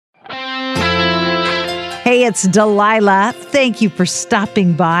Hey, it's Delilah. Thank you for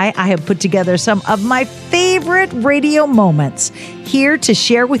stopping by. I have put together some of my favorite radio moments here to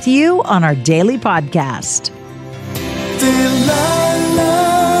share with you on our daily podcast. Delilah.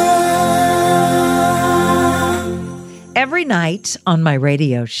 Every night on my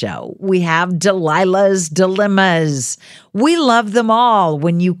radio show, we have Delilah's Dilemmas. We love them all.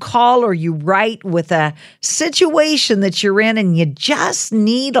 When you call or you write with a situation that you're in and you just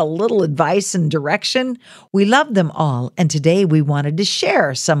need a little advice and direction, we love them all. And today we wanted to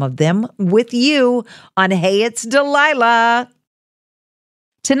share some of them with you on Hey, It's Delilah.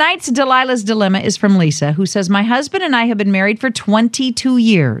 Tonight's Delilah's Dilemma is from Lisa, who says, my husband and I have been married for 22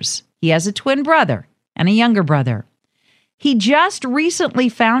 years. He has a twin brother and a younger brother. He just recently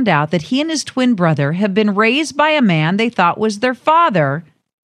found out that he and his twin brother have been raised by a man they thought was their father,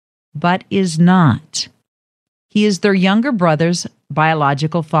 but is not. He is their younger brother's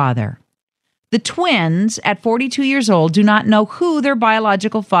biological father. The twins, at 42 years old, do not know who their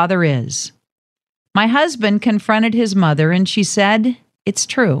biological father is. My husband confronted his mother, and she said, it's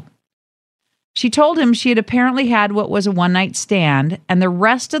true. She told him she had apparently had what was a one-night stand, and the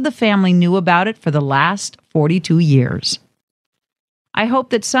rest of the family knew about it for the last 42 years. I hope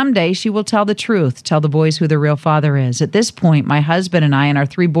that someday she will tell the truth, tell the boys who the real father is. At this point, my husband and I and our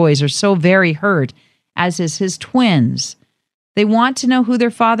 3 boys are so very hurt, as is his twins. They want to know who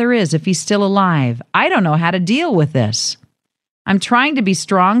their father is, if he's still alive. I don't know how to deal with this. I'm trying to be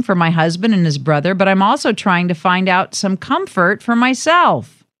strong for my husband and his brother, but I'm also trying to find out some comfort for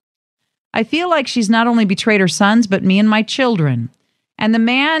myself. I feel like she's not only betrayed her sons, but me and my children. And the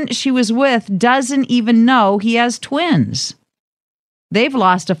man she was with doesn't even know he has twins. They've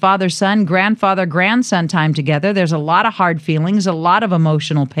lost a father-son, grandfather-grandson time together. There's a lot of hard feelings, a lot of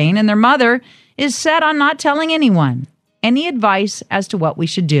emotional pain, and their mother is set on not telling anyone. Any advice as to what we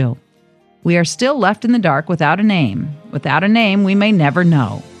should do? We are still left in the dark without a name. Without a name, we may never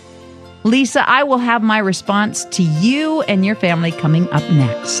know. Lisa, I will have my response to you and your family coming up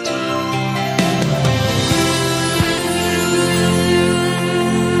next.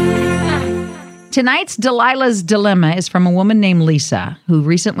 Tonight's Delilah's Dilemma is from a woman named Lisa, who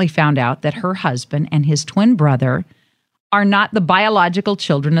recently found out that her husband and his twin brother are not the biological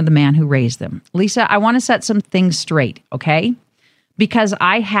children of the man who raised them. Lisa, I want to set some things straight, okay? Because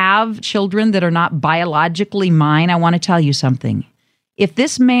I have children that are not biologically mine, I want to tell you something. If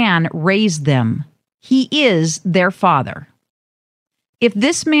this man raised them, he is their father. If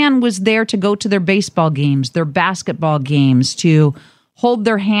this man was there to go to their baseball games, their basketball games, to hold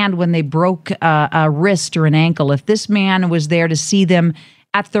their hand when they broke a wrist or an ankle, if this man was there to see them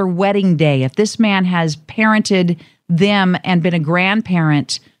at their wedding day, if this man has parented them and been a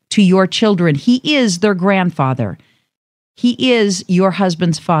grandparent to your children, he is their grandfather. He is your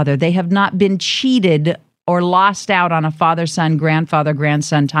husband's father. They have not been cheated or lost out on a father-son,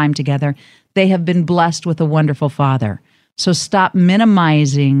 grandfather-grandson time together. They have been blessed with a wonderful father. So stop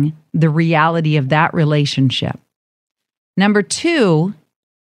minimizing the reality of that relationship. Number 2,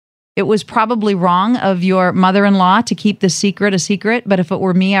 it was probably wrong of your mother-in-law to keep the secret a secret, but if it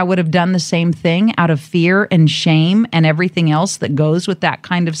were me, I would have done the same thing out of fear and shame and everything else that goes with that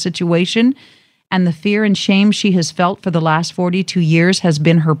kind of situation. And the fear and shame she has felt for the last 42 years has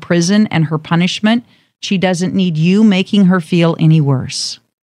been her prison and her punishment. She doesn't need you making her feel any worse.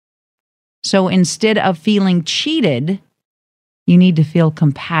 So instead of feeling cheated, you need to feel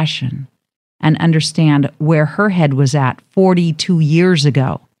compassion and understand where her head was at 42 years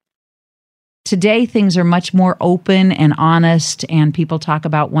ago. Today, things are much more open and honest, and people talk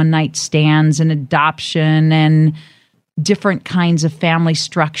about one-night stands and adoption and different kinds of family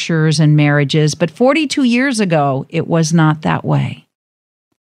structures and marriages. But 42 years ago, it was not that way.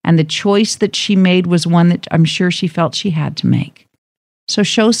 And the choice that she made was one that I'm sure she felt she had to make. So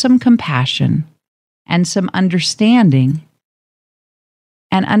show some compassion and some understanding,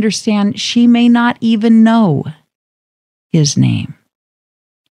 and understand she may not even know his name.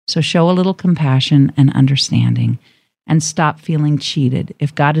 So show a little compassion and understanding and stop feeling cheated.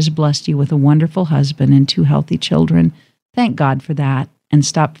 If God has blessed you with a wonderful husband and 2 healthy children, thank God for that, and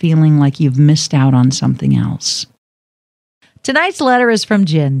stop feeling like you've missed out on something else. Tonight's letter is from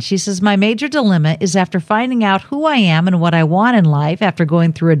Jen. She says, my major dilemma is after finding out who I am and what I want in life after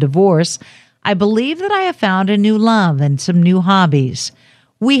going through a divorce, I believe that I have found a new love and some new hobbies.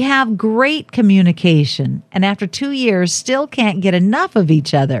 We have great communication, and after 2 years, still can't get enough of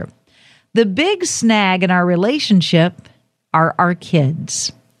each other. The big snag in our relationship are our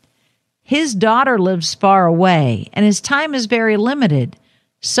kids. His daughter lives far away, and his time is very limited,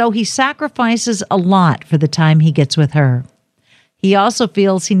 so he sacrifices a lot for the time he gets with her. He also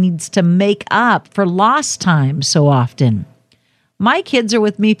feels he needs to make up for lost time so often. My kids are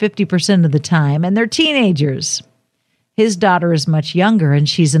with me 50% of the time, and they're teenagers. His daughter is much younger, and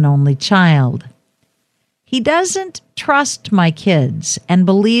she's an only child. He doesn't trust my kids and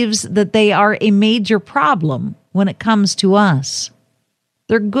believes that they are a major problem when it comes to us.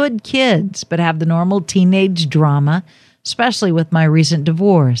 They're good kids, but have the normal teenage drama, especially with my recent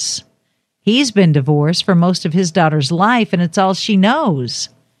divorce. He's been divorced for most of his daughter's life, and it's all she knows.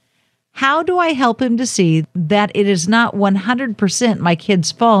 How do I help him to see that it is not 100% my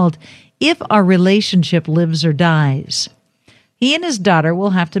kid's fault if our relationship lives or dies? He and his daughter will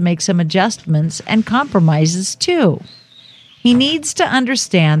have to make some adjustments and compromises too. He needs to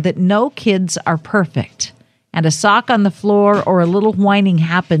understand that no kids are perfect, and a sock on the floor or a little whining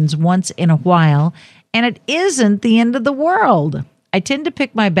happens once in a while, and it isn't the end of the world. I tend to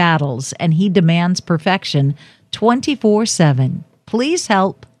pick my battles, and he demands perfection 24/7. Please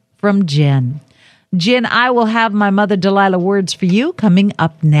help. From Jen. Jen, I will have my Mother Delilah words for you coming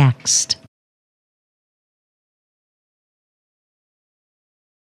up next.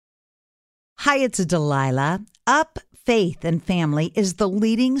 Hi, it's Delilah. Up Faith and Family is the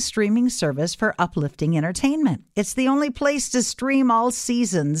leading streaming service for uplifting entertainment. It's the only place to stream all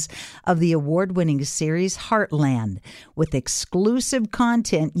seasons of the award-winning series Heartland with exclusive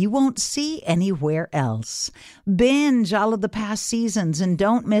content you won't see anywhere else. Binge all of the past seasons and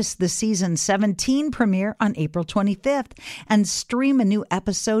don't miss the season 17 premiere on April 25th and stream a new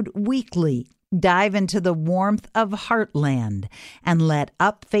episode weekly. Dive into the warmth of Heartland and let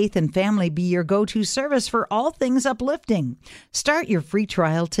Up Faith and Family be your go-to service for all things uplifting. Start your free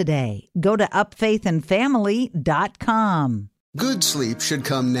trial today. Go to upfaithandfamily.com. Good sleep should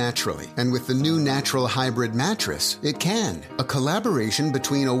come naturally, and with the new Natural Hybrid mattress, it can. A collaboration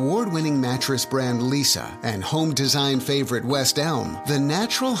between award-winning mattress brand Lisa and home design favorite West Elm, the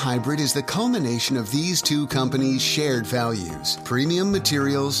Natural Hybrid is the culmination of these two companies' shared values: premium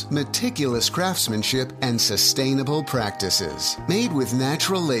materials, meticulous craftsmanship, and sustainable practices. Made with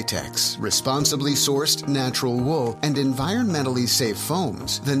natural latex, responsibly sourced natural wool, and environmentally safe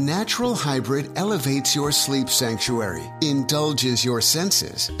foams, the Natural Hybrid elevates your sleep sanctuary, indulges your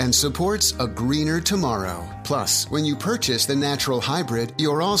senses, and supports a greener tomorrow. Plus, when you purchase the Natural Hybrid,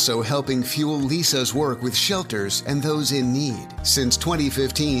 you're also helping fuel Lisa's work with shelters and those in need. Since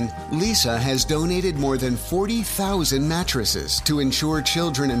 2015, Lisa has donated more than 40,000 mattresses to ensure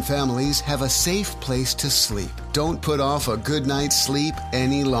children and families have a safe place to sleep. Don't put off a good night's sleep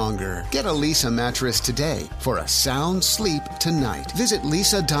any longer. Get a Lisa mattress today for a sound sleep tonight. Visit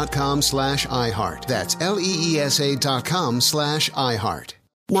lisa.com/iHeart. That's LEESA.com/iHeart.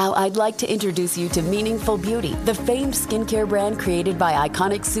 Now I'd like to introduce you to Meaningful Beauty, the famed skincare brand created by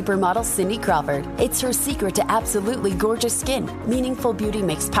iconic supermodel Cindy Crawford. It's her secret to absolutely gorgeous skin. Meaningful Beauty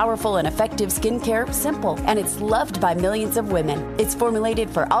makes powerful and effective skincare simple, and it's loved by millions of women. It's formulated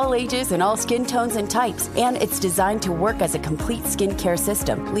for all ages and all skin tones and types, and it's designed to work as a complete skincare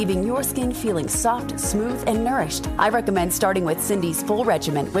system, leaving your skin feeling soft, smooth, and nourished. I recommend starting with Cindy's full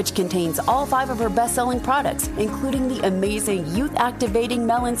regimen, which contains all 5 of her best-selling products, including the amazing youth-activating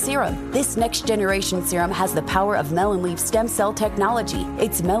melon serum. This next generation serum has the power of melon leaf stem cell technology.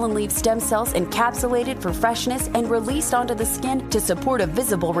 It's melon leaf stem cells encapsulated for freshness and released onto the skin to support a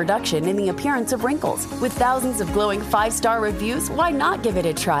visible reduction in the appearance of wrinkles. With thousands of glowing 5-star reviews, why not give it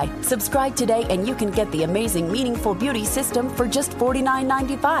a try? Subscribe today and you can get the amazing Meaningful Beauty system for just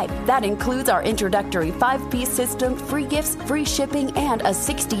 $49.95. That includes our introductory 5-piece system, free gifts, free shipping, and a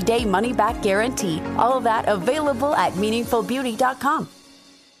 60-day money-back guarantee. All of that available at meaningfulbeauty.com.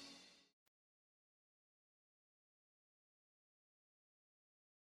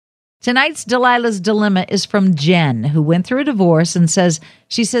 Tonight's Delilah's Dilemma is from Jen, who went through a divorce and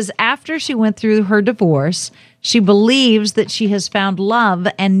she says after she went through her divorce, she believes that she has found love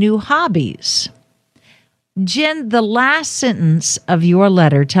and new hobbies. Jen, the last sentence of your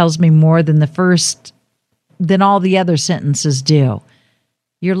letter tells me more than all the other sentences do.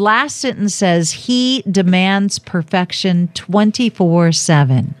 Your last sentence says, he demands perfection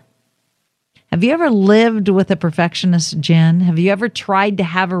 24/7. Have you ever lived with a perfectionist, Jen? Have you ever tried to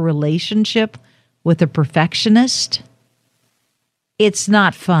have a relationship with a perfectionist? It's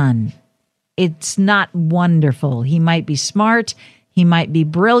not fun. It's not wonderful. He might be smart. He might be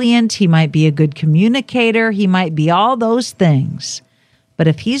brilliant. He might be a good communicator. He might be all those things. But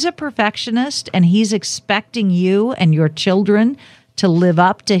if he's a perfectionist and he's expecting you and your children to live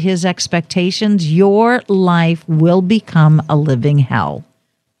up to his expectations, your life will become a living hell.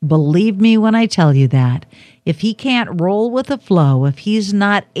 Believe me when I tell you that. If he can't roll with the flow, if he's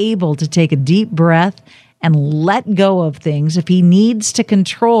not able to take a deep breath and let go of things, if he needs to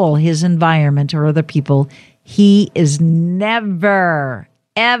control his environment or other people, he is never,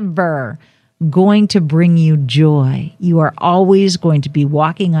 ever going to bring you joy. You are always going to be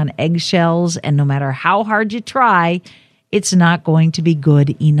walking on eggshells, and no matter how hard you try, it's not going to be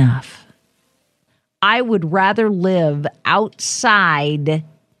good enough. I would rather live outside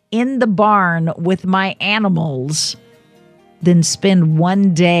in the barn with my animals than spend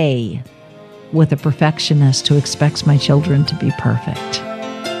one day with a perfectionist who expects my children to be perfect.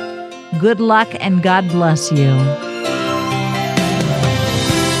 Good luck and God bless you.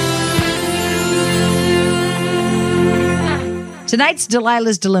 Tonight's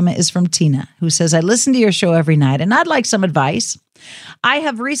Delilah's Dilemma is from Tina, who says, I listen to your show every night and I'd like some advice. I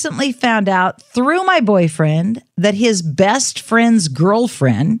have recently found out through my boyfriend that his best friend's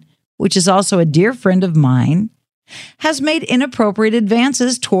girlfriend, which is also a dear friend of mine, has made inappropriate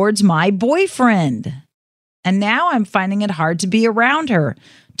advances towards my boyfriend. And now I'm finding it hard to be around her,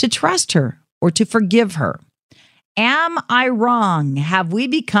 to trust her, or to forgive her. Am I wrong? Have we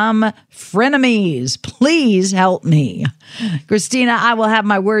become frenemies? Please help me. Christina, I will have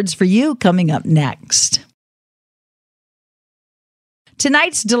my words for you coming up next.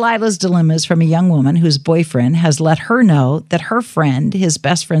 Tonight's Delilah's Dilemma is from a young woman whose boyfriend has let her know that her friend, his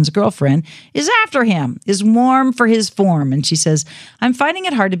best friend's girlfriend, is after him, is warm for his form. And she says, I'm finding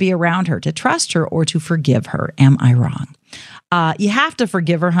it hard to be around her, to trust her, or to forgive her. Am I wrong? You have to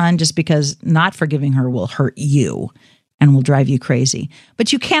forgive her, hon, just because not forgiving her will hurt you and will drive you crazy.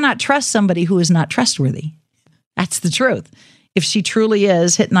 But you cannot trust somebody who is not trustworthy. That's the truth. If she truly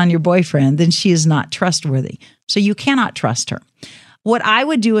is hitting on your boyfriend, then she is not trustworthy. So you cannot trust her. What I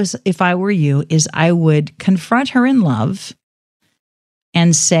would do is, if I were you, is I would confront her in love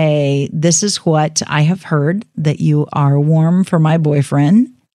and say, this is what I have heard, that you are warm for my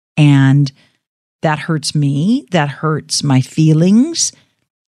boyfriend, and that hurts me. That hurts my feelings.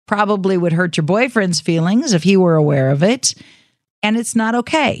 Probably would hurt your boyfriend's feelings if he were aware of it. And it's not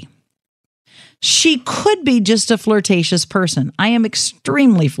okay. She could be just a flirtatious person. I am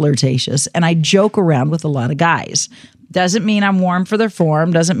extremely flirtatious, and I joke around with a lot of guys. Doesn't mean I'm warm for their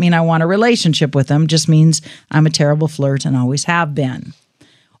form. Doesn't mean I want a relationship with them. Just means I'm a terrible flirt and always have been.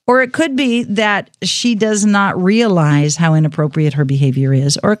 Or it could be that she does not realize how inappropriate her behavior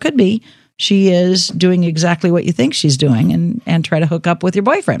is. Or it could be she is doing exactly what you think she's doing and try to hook up with your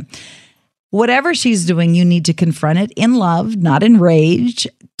boyfriend. Whatever she's doing, you need to confront it in love, not in rage,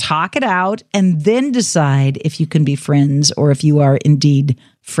 talk it out, and then decide if you can be friends or if you are indeed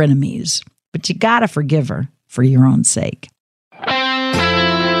frenemies. But you got to forgive her for your own sake.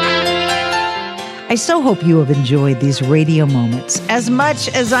 I so hope you have enjoyed these radio moments as much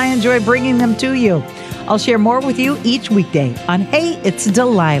as I enjoy bringing them to you. I'll share more with you each weekday on Hey, It's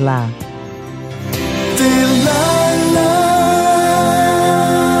Delilah.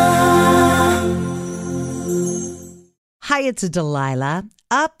 Hi, it's Delilah.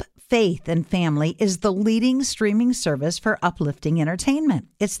 Up Faith and Family is the leading streaming service for uplifting entertainment.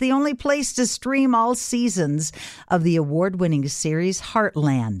 It's the only place to stream all seasons of the award-winning series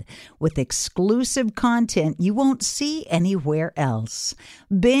Heartland, with exclusive content you won't see anywhere else.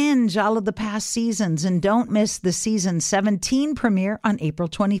 Binge all of the past seasons and don't miss the season 17 premiere on April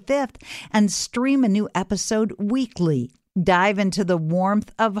 25th, and stream a new episode weekly. Dive into the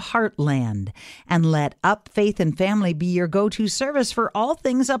warmth of Heartland and let Up Faith and Family be your go-to service for all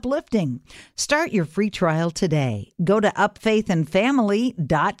things uplifting. Start your free trial today. Go to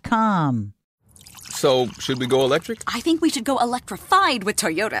upfaithandfamily.com. So, should we go electric? I think we should go electrified with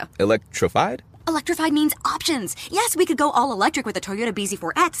Toyota. Electrified? Electrified means options. Yes, we could go all electric with the Toyota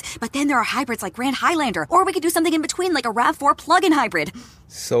BZ4X, but then there are hybrids like Grand Highlander, or we could do something in between like a RAV4 plug-in hybrid.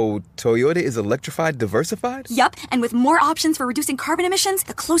 So, Toyota is electrified diversified? Yup, and with more options for reducing carbon emissions,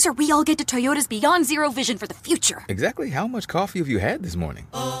 the closer we all get to Toyota's Beyond Zero vision for the future. Exactly how much coffee have you had this morning?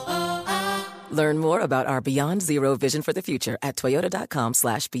 Learn more about our Beyond Zero vision for the future at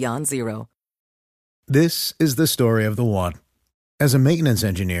toyota.com/Beyond Zero. This is the story of the one. As a maintenance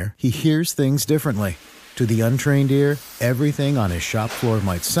engineer, he hears things differently. To the untrained ear, everything on his shop floor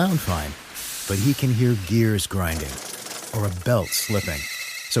might sound fine, but he can hear gears grinding or a belt slipping.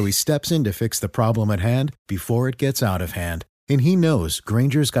 So he steps in to fix the problem at hand before it gets out of hand. And he knows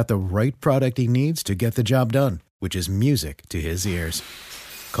Grainger's got the right product he needs to get the job done, which is music to his ears.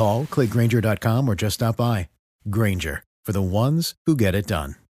 Call, click Grainger.com, or just stop by. Grainger, for the ones who get it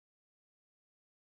done.